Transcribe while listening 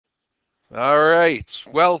All right.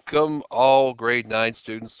 Welcome all grade 9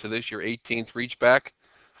 students to this, your 18th Reachback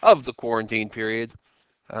of the quarantine period.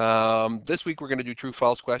 This week we're going to do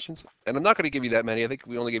true-false questions, and I'm not going to give you that many. I think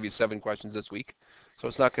we only gave you 7 questions this week, so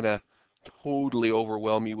it's not going to totally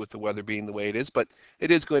overwhelm you with the weather being the way it is, but it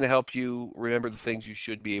is going to help you remember the things you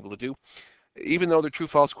should be able to do. Even though they're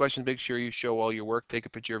true-false questions, make sure you show all your work, take a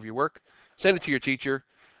picture of your work, send it to your teacher,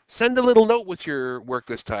 send a little note with your work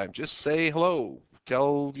this time. Just say hello,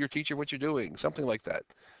 tell your teacher what you're doing, something like that.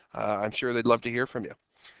 I'm sure they'd love to hear from you.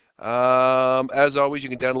 As always, you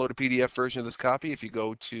can download a PDF version of this copy if you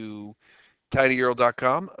go to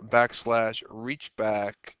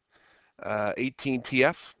tinyurl.com/reachback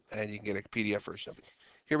 18TF, and you can get a PDF version of it.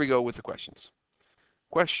 Here we go with the questions.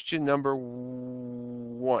 Question number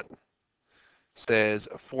 1 says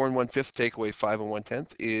 4 and 1/5 take away 5 and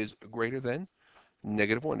 1/10 is greater than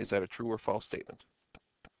 -1. Is that a true or false statement?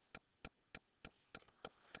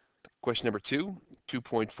 Question number 2,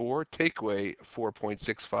 2.4 take away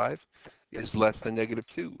 4.65 is less than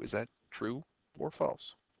 -2. Is that true or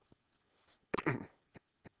false?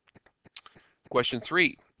 Question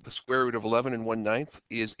 3, the square root of 11 and 1/9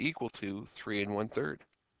 is equal to 3 and 1/3.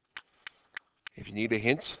 If you need a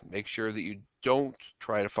hint, make sure that you don't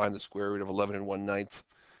try to find the square root of 11 and 1/9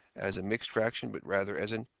 as a mixed fraction, but rather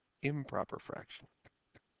as an improper fraction.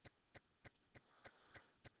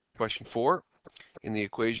 Question 4, in the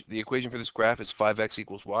equation for this graph is 5x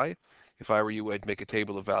equals y. If I were you, I'd make a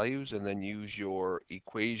table of values and then use your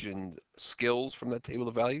equation skills from that table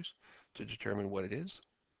of values to determine what it is.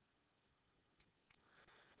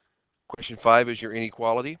 Question 5 is your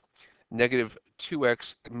inequality. Negative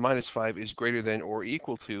 2x minus 5 is greater than or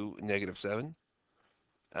equal to -7.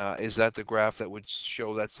 Is that the graph that would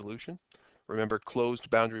show that solution? Remember,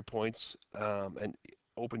 closed boundary points and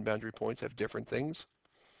open boundary points have different things.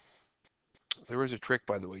 There is a trick,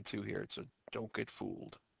 by the way, too here, so don't get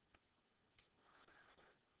fooled.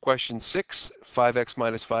 Question 6, 5x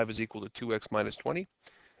minus 5 is equal to 2x minus 20.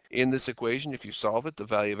 In this equation, if you solve it, the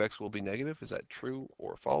value of x will be negative. Is that true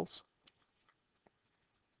or false?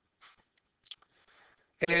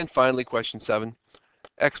 And finally, question 7,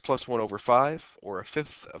 x plus 1 over 5, or a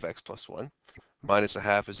fifth of x plus 1, minus a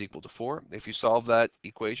half is equal to 4. If you solve that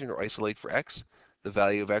equation or isolate for x, the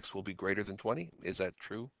value of x will be greater than 20. Is that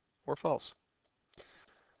true or false?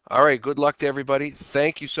 All right, good luck to everybody.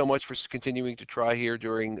 Thank you so much for continuing to try here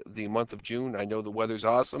during the month of June. I know the weather's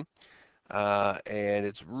awesome, and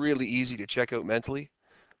it's really easy to check out mentally,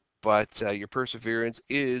 but your perseverance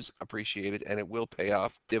is appreciated, and it will pay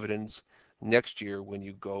off dividends next year when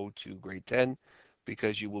you go to grade 10,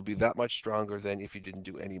 because you will be that much stronger than if you didn't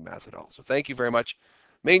do any math at all. So thank you very much.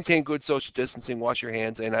 Maintain good social distancing, wash your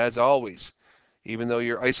hands, and as always, even though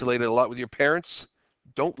you're isolated a lot with your parents,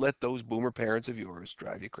 don't let those boomer parents of yours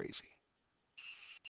drive you crazy.